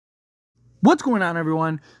What's going on,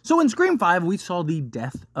 everyone? So in Scream 5, we saw the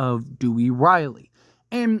death of Dewey Riley.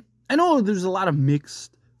 And I know there's a lot of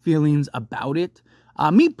mixed feelings about it.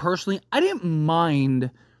 Me personally, I didn't mind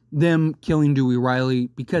them killing Dewey Riley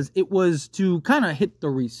because it was to kind of hit the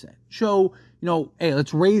reset. Show, hey,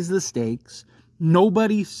 let's raise the stakes.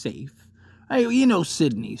 Nobody's safe.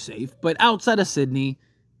 Sydney's safe. But outside of Sydney,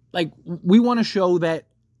 we want to show that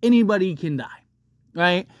anybody can die,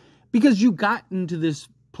 right? Because you got into this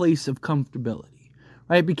place of comfortability,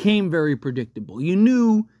 right? It became very predictable. You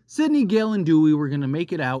knew Sydney, Gale, and Dewey were going to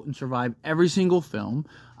make it out and survive every single film.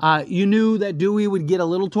 You knew that Dewey would get a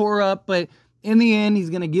little tore up, but in the end, he's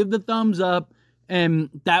going to give the thumbs up, and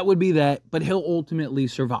that would be that, but he'll ultimately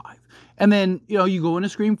survive. And then, you go into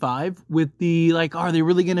Scream 5 with the, are they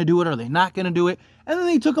really going to do it? Are they not going to do it? And then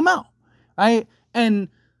they took him out, right? And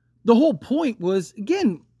the whole point was,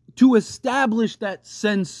 again, to establish that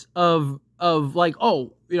sense of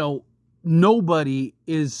nobody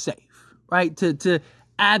is safe, right? To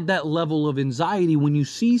add that level of anxiety when you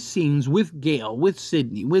see scenes with Gale, with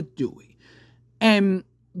Sydney, with Dewey. And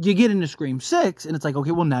you get into Scream 6, and it's like,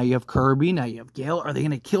 okay, well, now you have Kirby, now you have Gale. Are they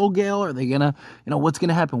going to kill Gale? Are they going to, what's going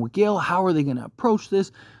to happen with Gale? How are they going to approach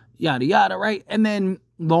this? Yada, yada, right? And then,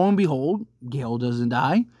 lo and behold, Gale doesn't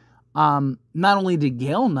die. Not only did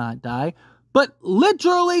Gale not die, but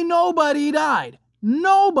literally nobody died.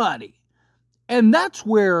 Nobody. And that's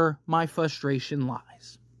where my frustration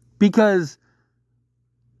lies. Because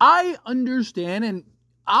I understand and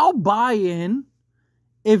I'll buy in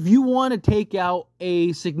if you want to take out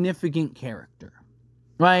a significant character,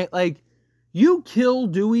 right? You kill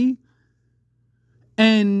Dewey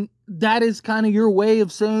and that is kind of your way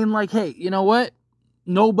of saying hey, you know what?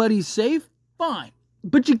 Nobody's safe. Fine.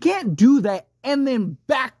 But you can't do that and then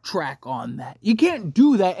backtrack on that. You can't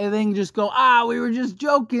do that and then just go, we were just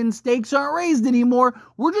joking. Stakes aren't raised anymore.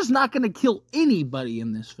 We're just not going to kill anybody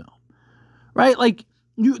in this film, right?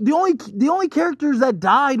 The only characters that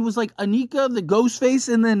died was Anika, the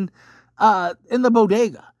Ghostface, and then in the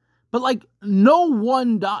bodega. But no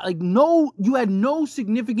one died. You had no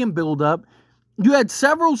significant buildup. You had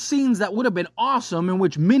several scenes that would have been awesome in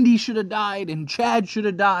which Mindy should have died and Chad should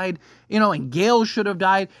have died, and Gale should have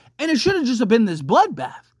died. And it should have just been this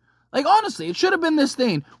bloodbath. Honestly, it should have been this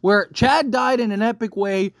thing where Chad died in an epic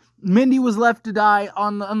way. Mindy was left to die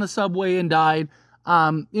on the subway and died.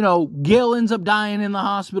 Gale ends up dying in the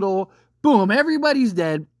hospital. Boom, everybody's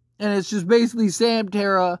dead. And it's just basically Sam,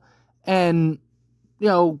 Tara, and,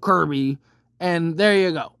 Kirby. And there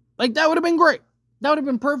you go. That would have been great. That would have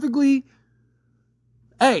been perfectly...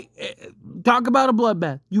 Hey, talk about a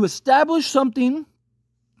bloodbath. You establish something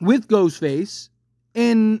with Ghostface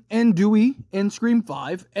and Dewey in Scream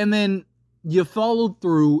 5, and then you followed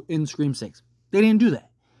through in Scream 6. They didn't do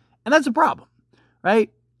that. And that's a problem,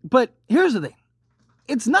 right? But here's the thing.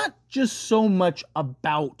 It's not just so much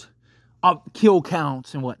about kill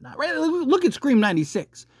counts and whatnot, right? Look at Scream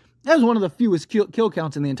 96. That was one of the fewest kill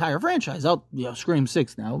counts in the entire franchise. Scream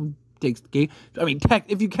 6 now takes the game. I mean,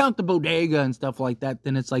 if you count the bodega and stuff like that,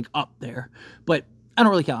 then it's up there. But I don't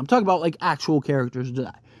really count. I'm talking about actual characters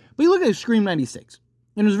die. But you look at Scream 96,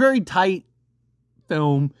 and it was a very tight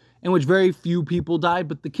film in which very few people died,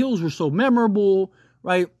 but the kills were so memorable,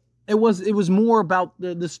 right? It was more about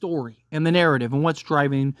the story and the narrative and what's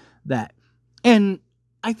driving that. And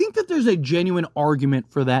I think that there's a genuine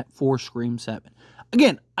argument for that for Scream 7.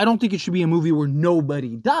 Again, I don't think it should be a movie where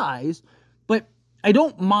nobody dies, but I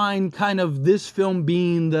don't mind kind of this film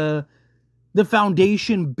being the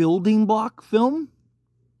foundation building block film.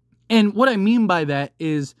 And what I mean by that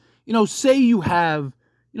is, say you have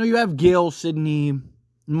Gale, Sydney,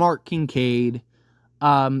 Mark Kincaid,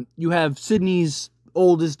 you have Sydney's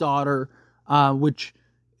oldest daughter, which,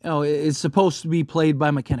 is supposed to be played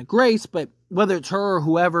by McKenna Grace, but whether it's her or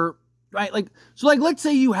whoever, right? Let's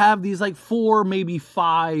say you have these 4, maybe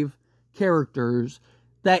 5 characters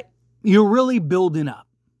that you're really building up,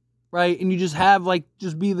 right? And you just have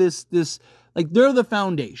just be this they're the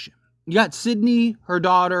foundation. You got Sydney, her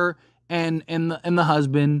daughter, and the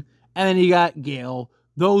husband, and then you got Gale.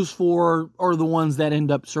 Those 4 are the ones that end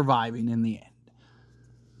up surviving in the end.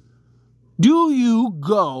 Do you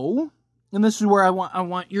go, and this is where I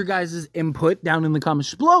want your guys' input down in the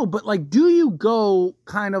comments below, but do you go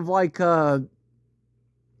kind of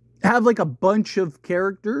have a bunch of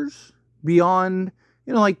characters beyond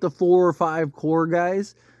the 4 or 5 core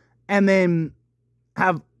guys, and then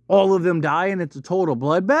have all of them die and it's a total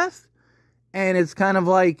bloodbath? And it's kind of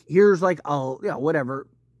here's whatever.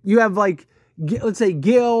 You have let's say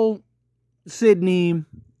Gale, Sydney,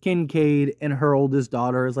 Kincaid, and her oldest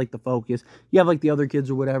daughter is the focus. You have the other kids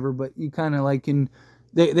or whatever, but you kind of can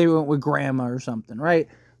they went with grandma or something, right?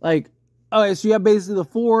 Like, okay, so you have basically the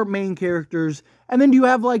 4 main characters, and then do you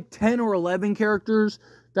have like 10 or 11 characters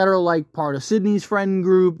that are like part of Sydney's friend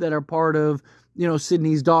group, that are part of, you know,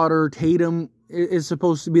 Sydney's daughter, Tatum is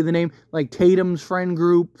supposed to be the name, like Tatum's friend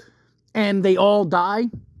group, and they all die,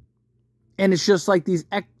 and it's just like these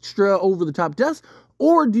extra over-the-top deaths?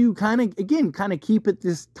 Or do you kind of keep it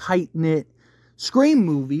this tight-knit Scream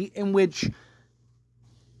movie in which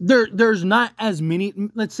there's not as many,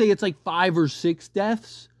 let's say it's like 5 or 6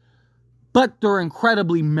 deaths, but they're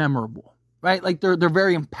incredibly memorable, right? Like they're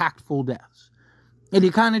very impactful deaths. And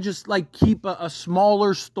you kind of just like keep a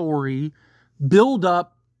smaller story, build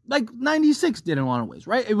up, like 96 did in a lot of ways,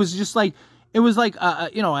 right? It was just like,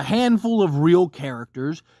 a handful of real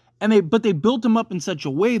characters, but they built them up in such a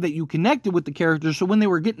way that you connected with the characters. So when they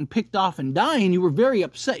were getting picked off and dying, you were very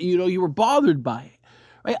upset. You know, you were bothered by it,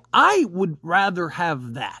 right? I would rather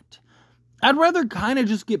have that. I'd rather kind of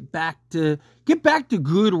just get back to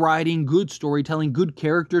good writing, good storytelling, good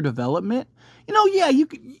character development. You know, yeah, you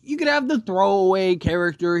could have the throwaway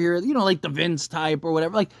character here, you know, like the Vince type or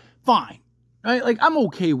whatever. Like, fine, right? Like, I'm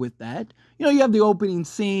okay with that. You know, you have the opening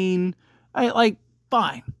scene, right? Like,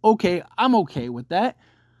 fine, okay, I'm okay with that.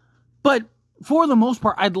 But for the most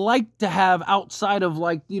part, I'd like to have, outside of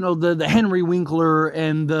like, you know, the Henry Winkler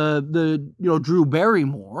and the you know, Drew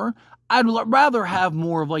Barrymore, I'd rather have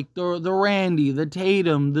more of like the Randy, the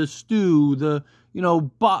Tatum, the Stu, the, you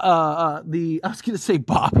know, I was going to say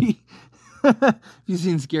Bobby. If you've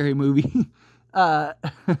seen Scary Movie.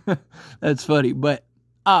 That's funny. But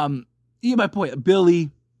you get my point. Billy,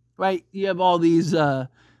 right? You have all these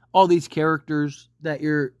characters that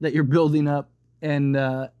you're building up, and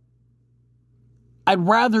I'd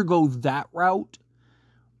rather go that route.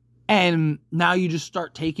 And now you just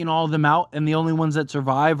start taking all of them out, and the only ones that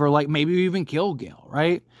survive are like, maybe you even kill Gale,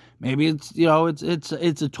 right? Maybe it's, you know, it's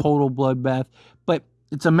a total bloodbath, but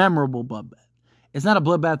it's a memorable bloodbath. It's not a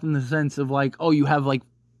bloodbath in the sense of like, oh, you have like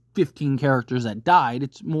 15 characters that died.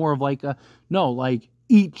 It's more of like like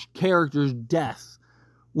each character's death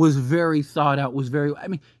was very thought out, I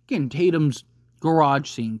mean, again, Tatum's garage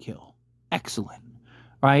scene kill, excellent,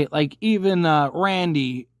 right? Like even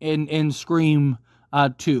Randy in Scream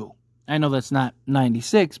 2. I know that's not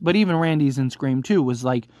 96, but even Randy's in Scream 2 was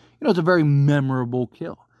like, you know, it's a very memorable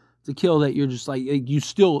kill. It's a kill that you're just like, you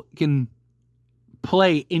still can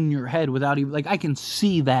play in your head without even, like, I can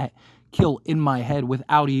see that kill in my head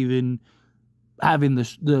without even having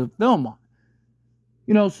the film on.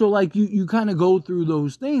 You know, so like you kind of go through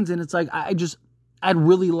those things, and it's like, I'd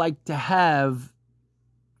really like to have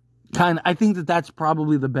I think that's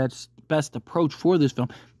probably the best approach for this film,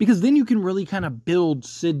 because then you can really kind of build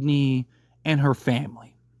Sydney and her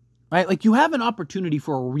family, right? Like, you have an opportunity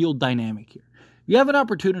for a real dynamic here. You have an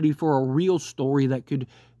opportunity for a real story that could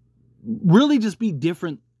really just be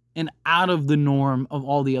different and out of the norm of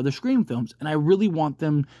all the other Scream films, and I really want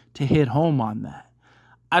them to hit home on that.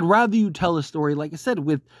 I'd rather you tell a story, like I said,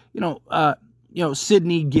 with, you know,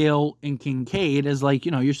 Sydney, Gale, and Kincaid as like,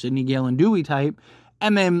 you know, your Sydney, Gale, and Dewey type,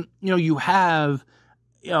 and then, you know, you have,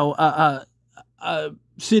 you know,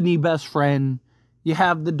 Sydney best friend, you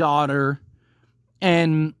have the daughter,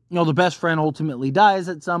 and, you know, the best friend ultimately dies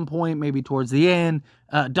at some point, maybe towards the end.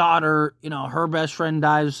 Daughter, you know, her best friend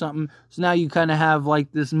dies or something. So now you kind of have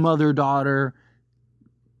like this mother-daughter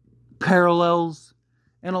parallels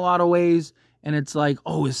in a lot of ways. And it's like,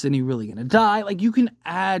 oh, is Sydney really going to die? Like, you can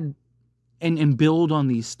add and build on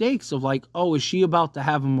these stakes of like, oh, is she about to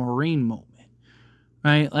have a Maureen moment?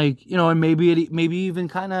 Right? Like, you know, and maybe even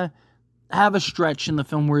kind of have a stretch in the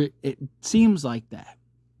film where it seems like that.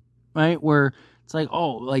 Right? Where it's like,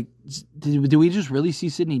 oh, like, do we just really see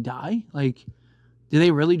Sydney die? Like, do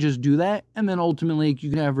they really just do that? And then ultimately you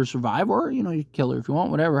can have her survive, or, you know, you kill her if you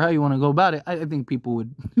want, whatever, how you want to go about it. I think people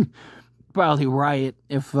would probably riot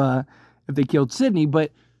if they killed Sydney,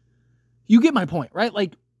 but you get my point, right?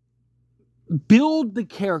 Like, build the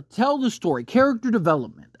character, tell the story, character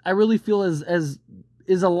development. I really feel is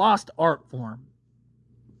a lost art form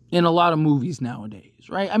in a lot of movies nowadays,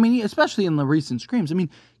 right? I mean, especially in the recent Screams. I mean,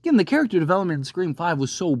 again, the character development in Scream 5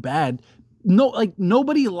 was so bad. No, like,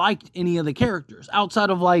 nobody liked any of the characters outside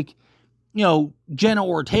of, like, you know, Jenna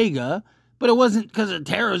Ortega, but it wasn't because of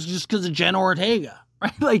Tara, it was just because of Jenna Ortega,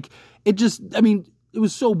 right? Like, it just, I mean, it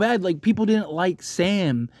was so bad, like, people didn't like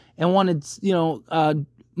Sam and wanted, you know,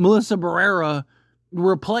 Melissa Barrera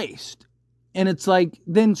replaced. And it's like,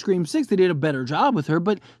 then Scream 6, they did a better job with her,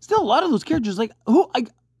 but still a lot of those characters, like,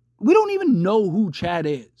 we don't even know who Chad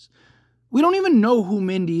is. We don't even know who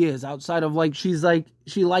Mindy is outside of, like, she's like,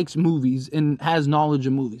 she likes movies and has knowledge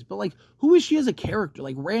of movies. But, like, who is she as a character?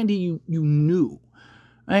 Like, Randy, you knew,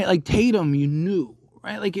 right? Like Tatum, you knew,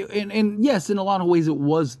 right? Like, and yes, in a lot of ways it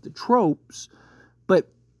was the tropes,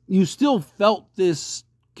 but you still felt this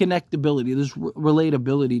connectability, this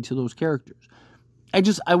relatability to those characters.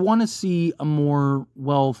 I want to see a more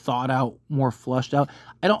well thought out, more flushed out.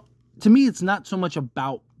 To me, it's not so much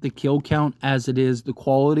about the kill count as it is the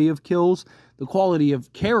quality of kills, the quality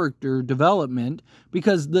of character development,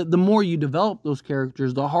 because the more you develop those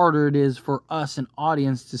characters, the harder it is for us, an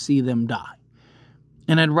audience, to see them die.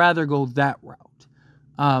 And I'd rather go that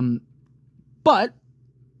route. But,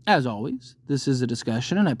 as always, this is a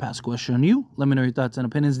discussion, and I pass the question on you. Let me know your thoughts and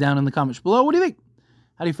opinions down in the comments below. What do you think?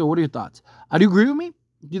 How do you feel? What are your thoughts? Do you agree with me?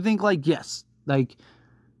 Do you think, like, yes, like,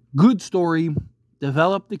 good story,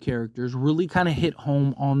 develop the characters, really kind of hit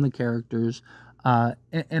home on the characters,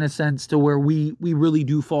 in a sense to where we really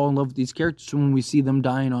do fall in love with these characters. So when we see them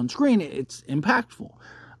dying on screen, it's impactful.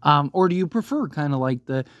 Or do you prefer kind of like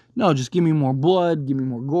no, just give me more blood, give me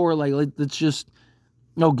more gore, like let's just,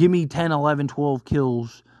 no, give me 10, 11, 12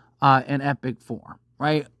 kills in epic form,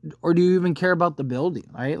 right? Or do you even care about the building,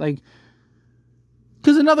 right? Like,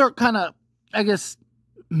 because another kind of, I guess,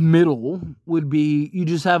 middle would be you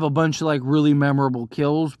just have a bunch of like really memorable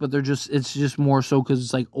kills, but it's just more so because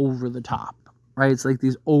it's like over the top, right? It's like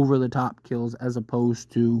these over the top kills as opposed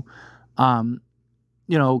to,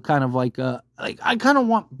 you know, kind of like I kind of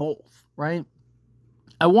want both, right?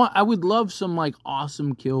 I would love some like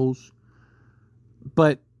awesome kills,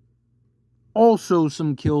 but also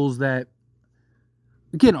some kills that,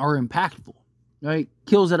 again, are impactful, right?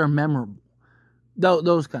 Kills that are memorable,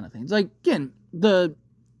 those kind of things. Like, again, the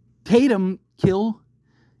Tatum kill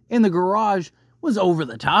in the garage was over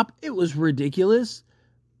the top. It was ridiculous,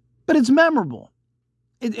 but it's memorable.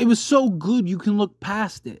 It was so good you can look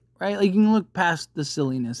past it, right? Like, you can look past the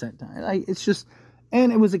silliness at times. Like, it's just,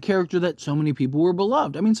 and it was a character that so many people were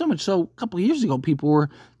beloved. I mean, so much so, a couple of years ago, people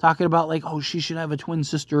were talking about, like, oh, she should have a twin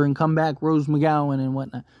sister and come back Rose McGowan and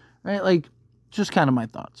whatnot, right? Like, just kind of my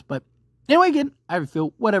thoughts. But anyway, again, I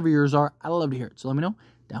feel whatever yours are, I'd love to hear it. So let me know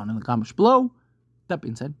down in the comments below. That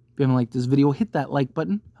being said, if you haven't liked this video, hit that like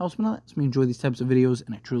button. Helps me a lot. Lets me enjoy these types of videos,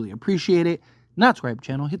 and I truly appreciate it. Not subscribe to the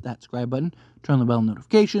channel, hit that subscribe button. Turn on the bell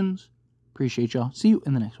notifications. Appreciate y'all. See you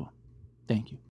in the next one. Thank you.